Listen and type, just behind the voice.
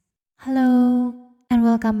Hello, and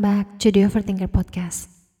welcome back to the Overthinker podcast.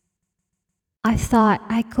 I thought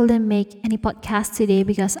I couldn't make any podcast today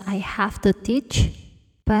because I have to teach,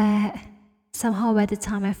 but somehow by the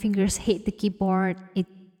time my fingers hit the keyboard, it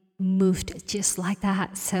moved just like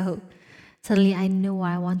that. So suddenly I know what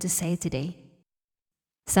I want to say today.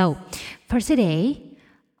 So for today,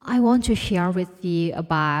 I want to share with you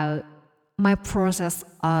about my process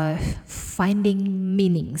of finding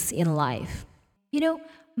meanings in life.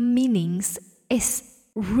 Meanings is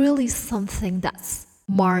really something that's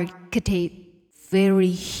marketed very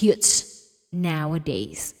huge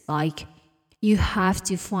nowadays. Like, you have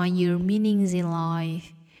to find your meanings in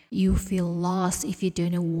life. You feel lost if you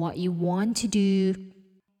don't know what you want to do.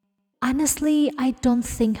 Honestly, I don't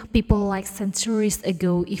think people like centuries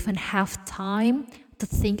ago even have time to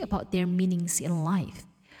think about their meanings in life.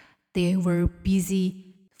 They were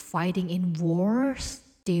busy fighting in wars.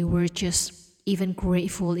 They were just even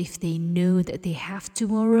grateful if they knew that they have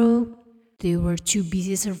tomorrow. They were too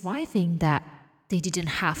busy surviving that they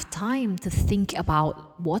didn't have time to think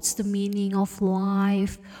about what's the meaning of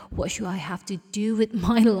life, what should I have to do with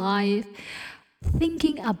my life.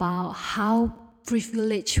 Thinking about how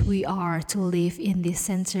privileged we are to live in these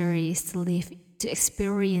centuries, to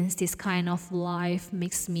experience this kind of life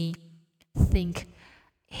makes me think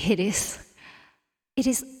it is it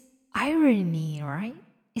is irony, right?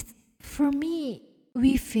 It's for me,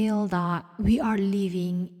 we feel that we are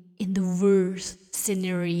living in the worst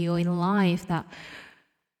scenario in life, that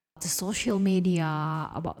the social media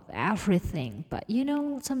about everything. But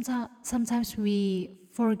sometimes we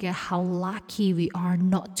forget how lucky we are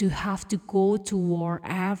not to have to go to war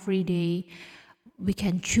every day. We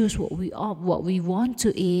can choose what we want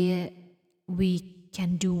to eat. We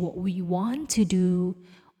can do what we want to do.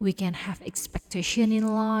 We can have expectation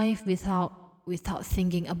in life without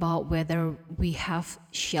thinking about whether we have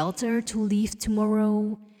shelter to live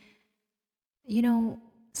tomorrow.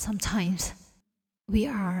 Sometimes we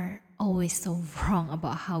are always so wrong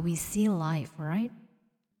about how we see life, right?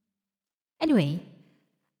 Anyway,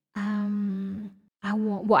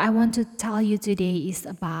 what I want to tell you today is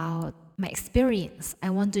about my experience. I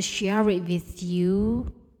want to share it with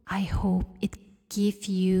you. I hope it gives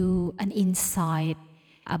you an insight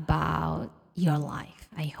about your life.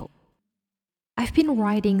 I hope. I've been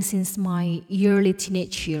writing since my early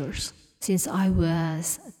teenage years, since I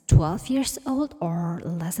was 12 years old or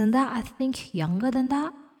less than that, I think younger than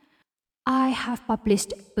that. I have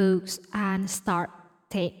published books and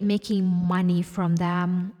making money from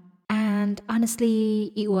them. And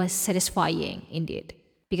honestly, it was satisfying indeed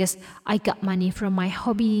because I got money from my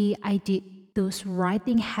hobby. I did those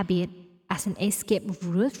writing habit as an escape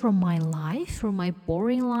route from my life, from my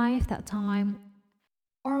boring life that time.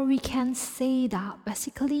 Or we can say that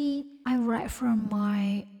basically I write from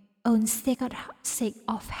my own sake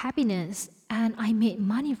of happiness and I made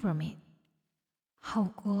money from it.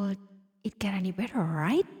 How could it get any better,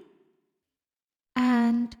 right?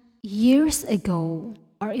 And years ago,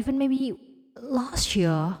 or even maybe last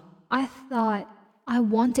year, I thought I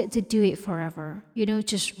wanted to do it forever.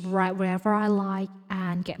 Just write wherever I like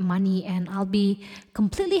and get money, and I'll be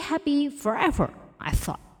completely happy forever, I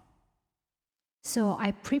thought. So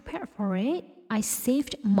I prepared for it, I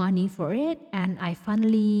saved money for it, and I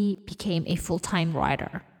finally became a full time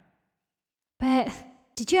writer. But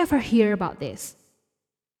did you ever hear about this?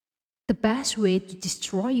 The best way to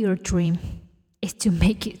destroy your dream is to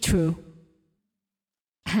make it true.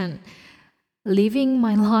 And living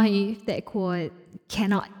my life that quote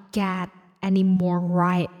cannot get any more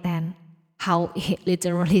right than how it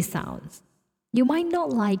literally sounds. You might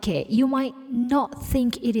not like it, you might not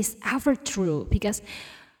think it is ever true because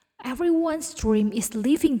everyone's dream is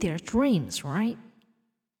living their dreams, right?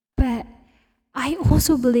 But I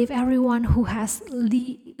also believe everyone who has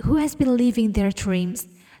been living their dreams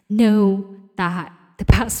know that the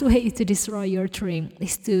best way to destroy your dream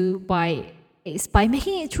is by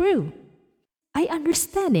making it true. I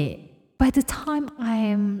understand it. By the time I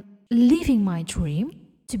am living my dream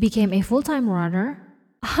to become a full-time runner,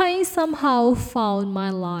 I somehow found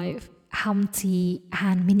my life empty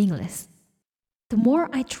and meaningless. The more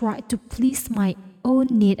I try to please my own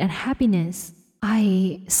need and happiness,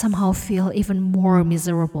 I somehow feel even more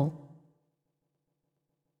miserable.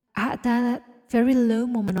 At that very low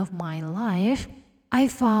moment of my life, I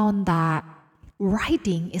found that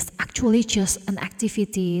writing is actually just an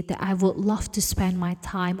activity that I would love to spend my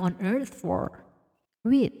time on earth for,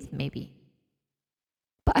 with maybe.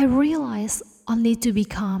 But I realized only to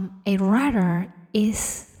become a writer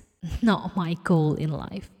is not my goal in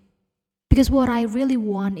life. Because what I really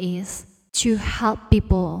want is to help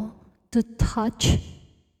people to touch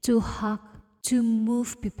to hug, to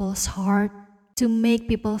move people's heart, to make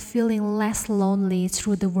people feeling less lonely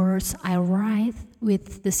through the words I write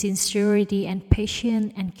with the sincerity and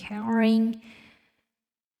passion and caring.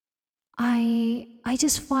 I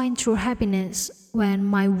just find true happiness when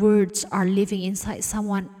my words are living inside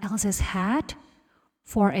someone else's head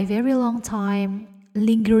for a very long time,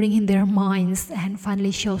 lingering in their minds and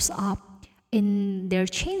finally shows up in their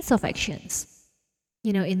chains of actions.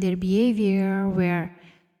 In their behavior, where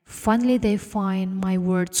finally they find my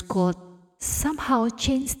words could somehow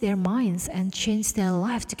change their minds and change their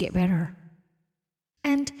life to get better.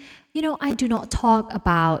 And I do not talk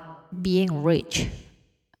about being rich.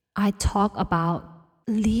 I talk about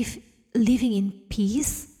living in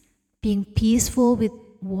peace, being peaceful with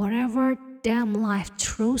whatever damn life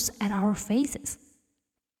throws at our faces.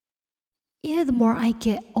 The more I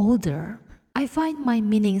get older, I find my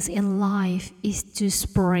meanings in life is to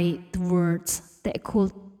spread the words that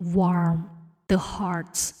could warm the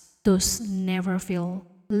hearts those never feel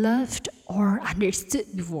loved or understood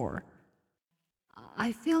before.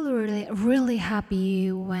 I feel really, really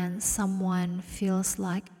happy when someone feels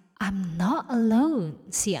like I'm not alone.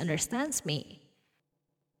 She understands me.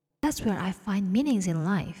 That's where I find meanings in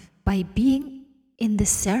life, by being in the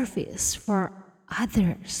service for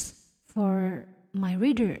others, for my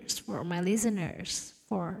readers, for my listeners,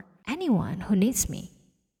 for anyone who needs me.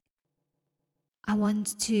 I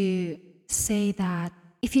want to say that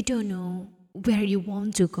if you don't know where you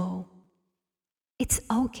want to go, it's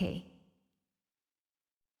okay.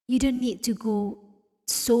 You don't need to go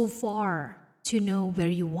so far to know where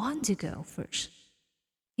you want to go first.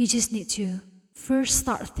 You just need to first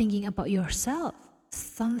start thinking about yourself,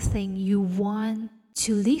 something you want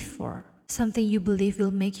to live for, something you believe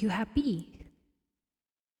will make you happy.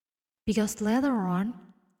 Because later on,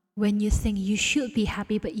 when you think you should be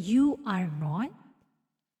happy but you are not,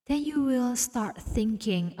 then you will start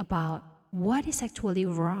thinking about what is actually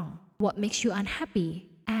wrong, what makes you unhappy,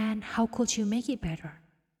 and how could you make it better.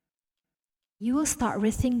 You will start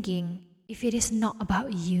rethinking, if it is not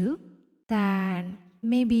about you, then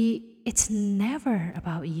maybe it's never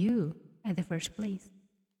about you at the first place.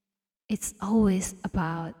 It's always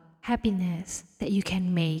about happiness that you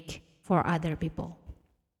can make for other people.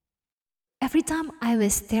 Every time I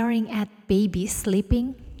was staring at baby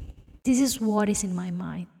sleeping, this is what is in my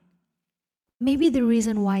mind. Maybe the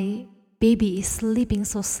reason why baby is sleeping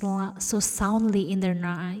so soundly in the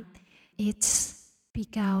night, it's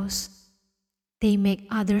because they make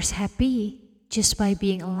others happy just by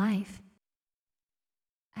being alive.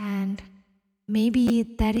 And maybe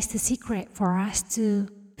that is the secret for us to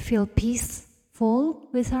feel peaceful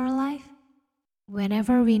with our life.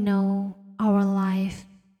 Whenever we know our life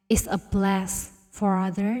is a bless for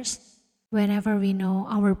others, whenever we know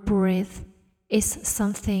our breath is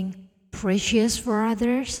something precious for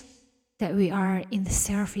others, that we are in the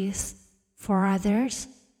service for others,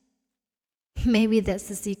 maybe that's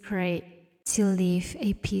the secret to live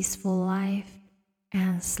a peaceful life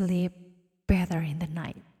and sleep better in the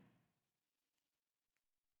night.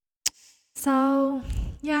 So,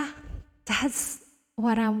 yeah, that's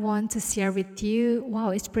what I want to share with you. Wow,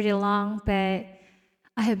 it's pretty long, but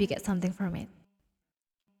I hope you get something from it.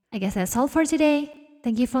 I guess that's all for today.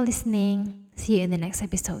 Thank you for listening. See you in the next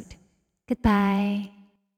episode. Goodbye.